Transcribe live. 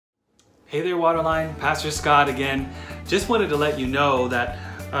Hey there, Waterline. Pastor Scott again. Just wanted to let you know that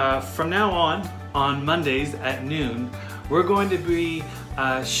from now on Mondays at noon, we're going to be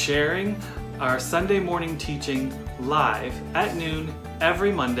sharing our Sunday morning teaching live at noon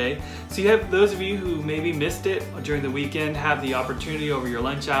every Monday. So you have those of you who maybe missed it during the weekend have the opportunity over your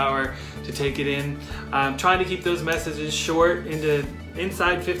lunch hour to take it in. I'm trying to keep those messages short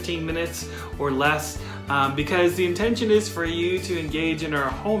inside 15 minutes or less because the intention is for you to engage in our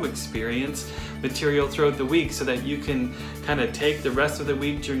home experience material throughout the week so that you can kind of take the rest of the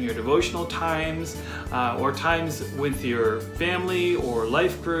week during your devotional times or times with your family or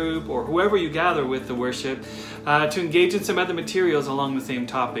life group or whoever you gather with the worship to engage in some other materials along the same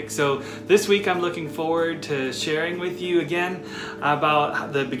topic. So this week I'm looking forward to sharing with you again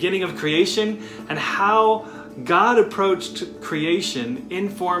about the beginning of creation and how God approached creation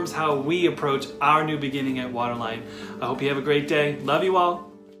informs how we approach our new beginning at Waterline. I hope you have a great day. Love you all.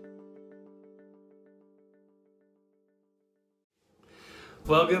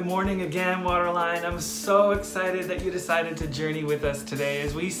 Well, good morning again, Waterline. I'm so excited that you decided to journey with us today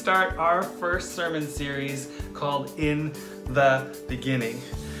as we start our first sermon series called In the Beginning.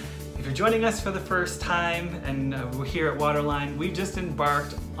 If you're joining us for the first time and we're here at Waterline, we've just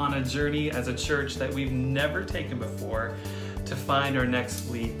embarked on a journey as a church that we've never taken before to find our next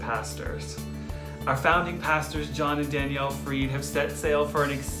lead pastors. Our founding pastors, John and Danielle Freed, have set sail for an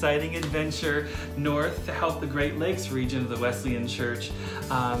exciting adventure north to help the Great Lakes region of the Wesleyan Church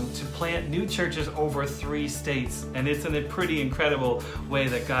to plant new churches over 3 states. And it's in a pretty incredible way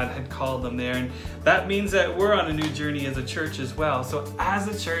that God had called them there. And that means that we're on a new journey as a church as well. So as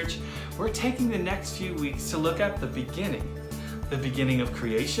a church, we're taking the next few weeks to look at the beginning of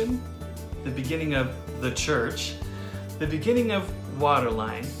creation, the beginning of the church, the beginning of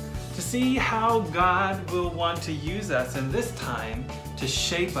Waterline, to see how God will want to use us in this time to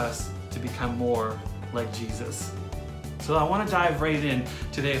shape us to become more like Jesus. So I want to dive right in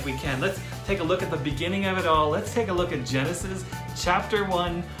today if we can. Let's take a look at the beginning of it all. Let's take a look at Genesis chapter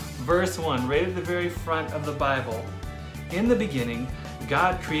 1, verse 1, right at the very front of the Bible. In the beginning,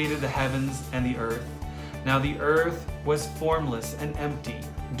 God created the heavens and the earth. Now the earth was formless and empty.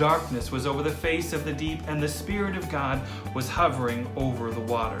 Darkness was over the face of the deep, and the Spirit of God was hovering over the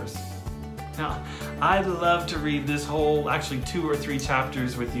waters. Now, I'd love to read this whole, actually 2 or 3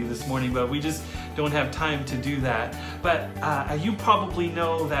 chapters with you this morning, but we just don't have time to do that. But you probably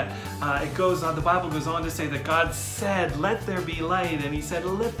know that the Bible goes on to say that God said, "Let there be light," and He said,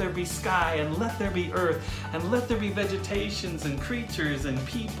 "Let there be sky," and "Let there be earth," and "Let there be vegetations and creatures and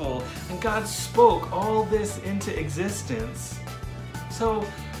people." And God spoke all this into existence. So,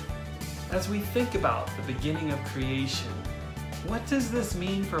 as we think about the beginning of creation, what does this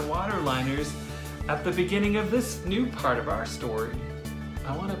mean for Waterliners at the beginning of this new part of our story?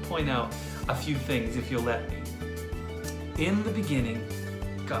 I want to point out a few things, if you'll let me. In the beginning,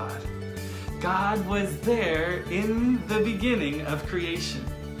 God. God was there in the beginning of creation.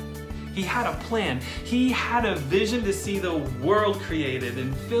 He had a plan. He had a vision to see the world created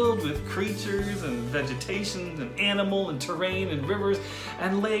and filled with creatures and vegetation and animal and terrain and rivers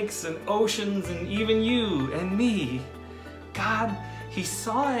and lakes and oceans and even you and me. God, He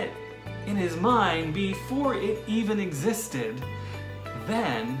saw it in His mind before it even existed.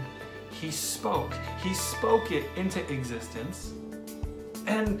 Then He spoke. He spoke it into existence.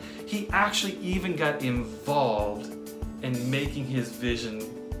 And He actually even got involved in making His vision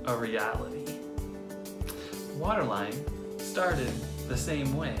a reality. Waterline started the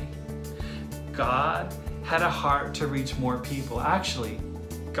same way. God had a heart to reach more people. Actually,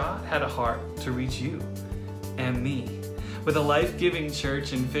 God had a heart to reach you and me with a life-giving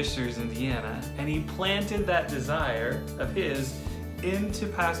church in Fishers, Indiana, and He planted that desire of His into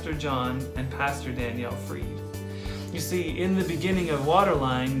Pastor John and Pastor Danielle Freed. You see, in the beginning of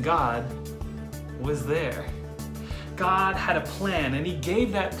Waterline, God was there. God had a plan, and He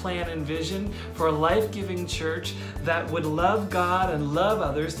gave that plan and vision for a life-giving church that would love God and love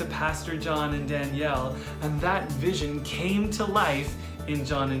others to Pastor John and Danielle, and that vision came to life in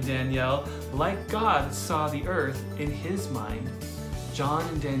John and Danielle like God saw the earth in His mind. John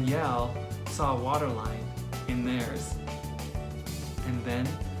and Danielle saw Waterline in theirs. And then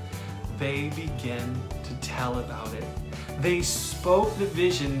they began to tell about it. They spoke the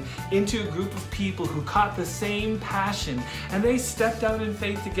vision into a group of people who caught the same passion, and they stepped out in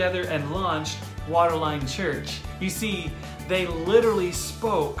faith together and launched Waterline Church. You see, they literally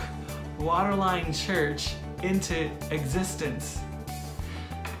spoke Waterline Church into existence.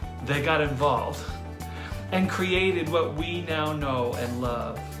 They got involved and created what we now know and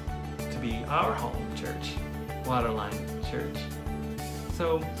love to be our home church, Waterline Church.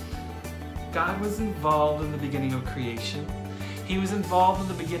 So God was involved in the beginning of creation. He was involved in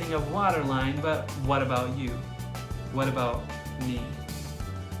the beginning of Waterline, but what about you? What about me?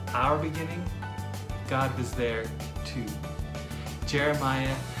 Our beginning? God was there too.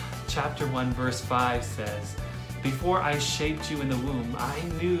 Jeremiah chapter 1 verse 5 says, "Before I shaped you in the womb, I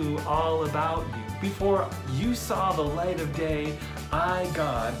knew all about you. Before you saw the light of day, I,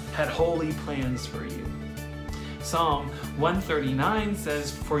 God, had holy plans for you." Psalm 139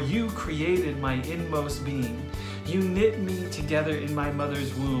 says, "For you created my inmost being. You knit me together in my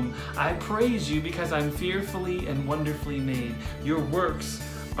mother's womb. I praise you because I'm fearfully and wonderfully made. Your works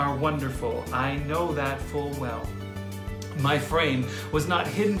are wonderful. I know that full well. My frame was not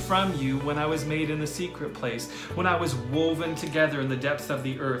hidden from you when I was made in the secret place, when I was woven together in the depths of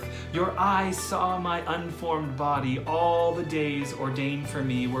the earth. Your eyes saw my unformed body. All the days ordained for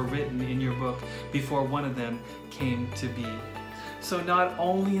me were written in your book before one of them came to be." So not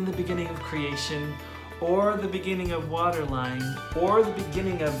only in the beginning of creation, or the beginning of Waterline, or the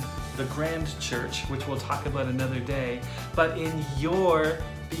beginning of the Grand Church, which we'll talk about another day, but in your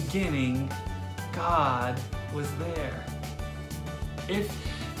beginning, God was there. If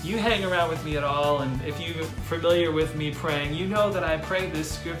you hang around with me at all, and if you're familiar with me praying, you know that I pray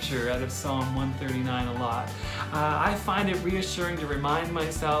this scripture out of Psalm 139 a lot. I find it reassuring to remind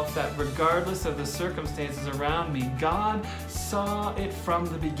myself that regardless of the circumstances around me, God saw it from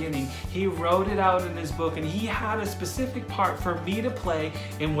the beginning. He wrote it out in His book, and He had a specific part for me to play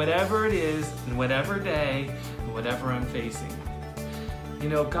in whatever it is, in whatever day, and whatever I'm facing. You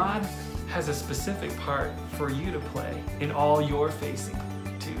know, God has a specific part for you to play in all you're facing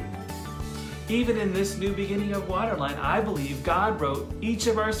too. Even in this new beginning of Waterline, I believe God wrote each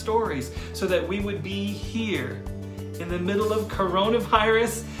of our stories so that we would be here in the middle of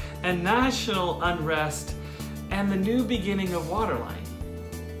coronavirus and national unrest and the new beginning of Waterline.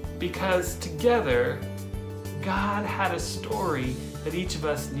 Because together, God had a story that each of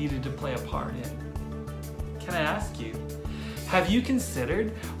us needed to play a part in. Can I ask you, have you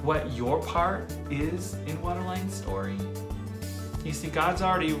considered what your part is in Waterline's story? You see, God's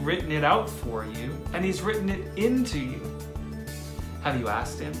already written it out for you, and He's written it into you. Have you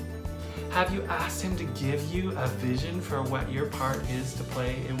asked Him? Have you asked Him to give you a vision for what your part is to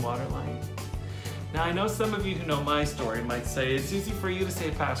play in Waterline? Now, I know some of you who know my story might say, it's easy for you to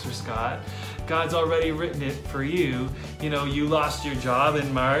say, Pastor Scott. God's already written it for you. You know, you lost your job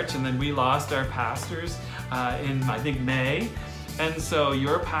in March, and then we lost our pastors in, I think, May. And so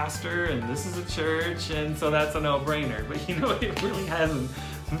you're a pastor, and this is a church, and so that's a no-brainer. But you know, it really hasn't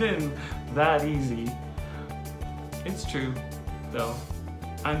been that easy. It's true, though.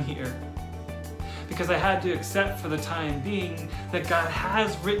 I'm here because I had to accept for the time being that God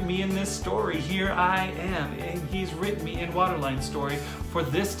has written me in this story. Here I am, and He's written me in Waterline story for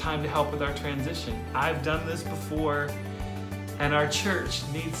this time to help with our transition. I've done this before, and our church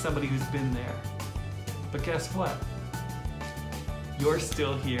needs somebody who's been there. But guess what? You're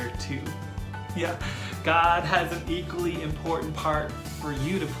still here too. Yeah, God has an equally important part for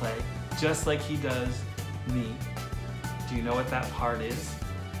you to play, just like He does me. Do you know what that part is?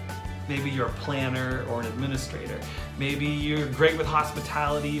 Maybe you're a planner or an administrator. Maybe you're great with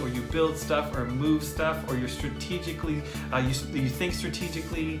hospitality, or you build stuff or move stuff, or you're strategically, you think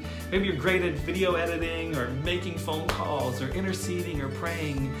strategically. Maybe you're great at video editing or making phone calls or interceding or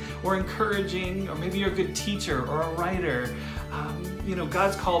praying or encouraging, or maybe you're a good teacher or a writer. You know,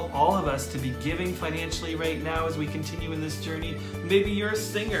 God's called all of us to be giving financially right now as we continue in this journey. Maybe you're a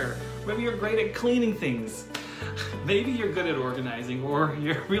singer. Maybe you're great at cleaning things. Maybe you're good at organizing, or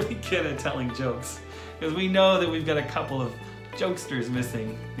you're really good at telling jokes. Because we know that we've got a couple of jokesters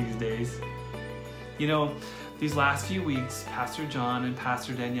missing these days. You know, these last few weeks, Pastor John and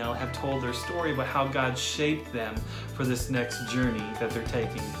Pastor Danielle have told their story about how God shaped them for this next journey that they're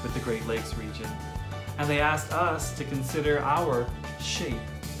taking with the Great Lakes region. And they asked us to consider our shape,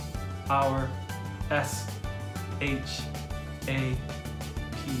 our S-H-A-P-E.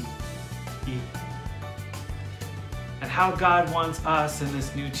 And how God wants us in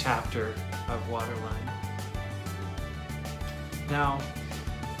this new chapter of Waterline. Now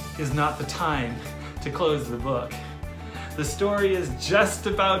is not the time to close the book. The story is just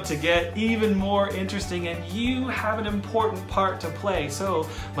about to get even more interesting, and you have an important part to play. So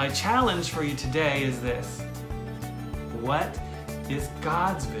my challenge for you today is this. What is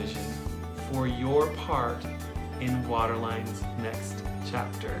God's vision for your part in Waterline's next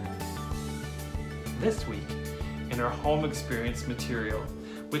chapter? This week, in our home experience material,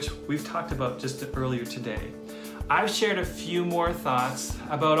 which we've talked about just earlier today, I've shared a few more thoughts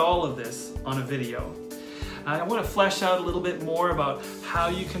about all of this on a video. I want to flesh out a little bit more about how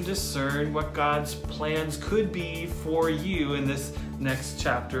you can discern what God's plans could be for you in this next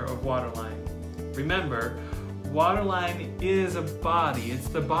chapter of Waterline. Remember, Waterline is a body. It's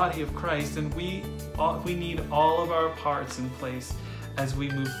the body of Christ, and we need all of our parts in place as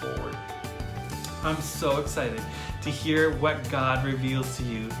we move forward. I'm so excited to hear what God reveals to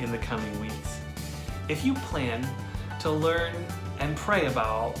you in the coming weeks. If you plan to learn and pray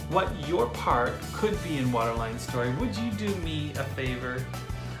about what your part could be in Waterline's story, would you do me a favor?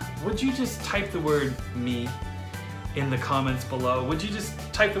 Would you just type the word "me" in the comments below? Would you just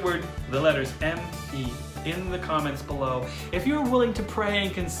type the letters M-E in the comments below? If you're willing to pray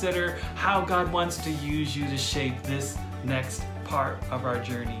and consider how God wants to use you to shape this next part of our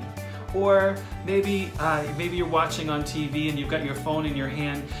journey. Or maybe you're watching on TV and you've got your phone in your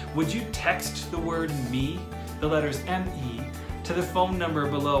hand. Would you text the word "me," the letters M-E, to the phone number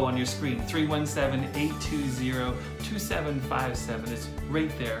below on your screen, 317-820-2757. It's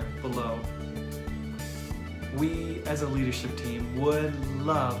right there below. We as a leadership team would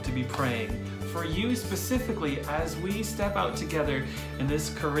love to be praying for you specifically as we step out together in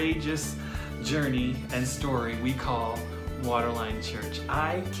this courageous journey and story we call Waterline Church.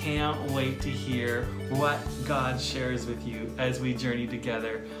 I can't wait to hear what God shares with you as we journey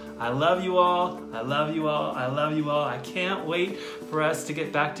together. I love you all. I love you all. I love you all. I can't wait for us to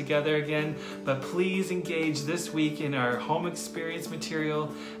get back together again, but please engage this week in our home experience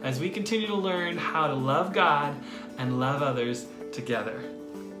material as we continue to learn how to love God and love others together.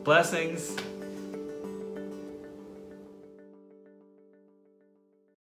 Blessings.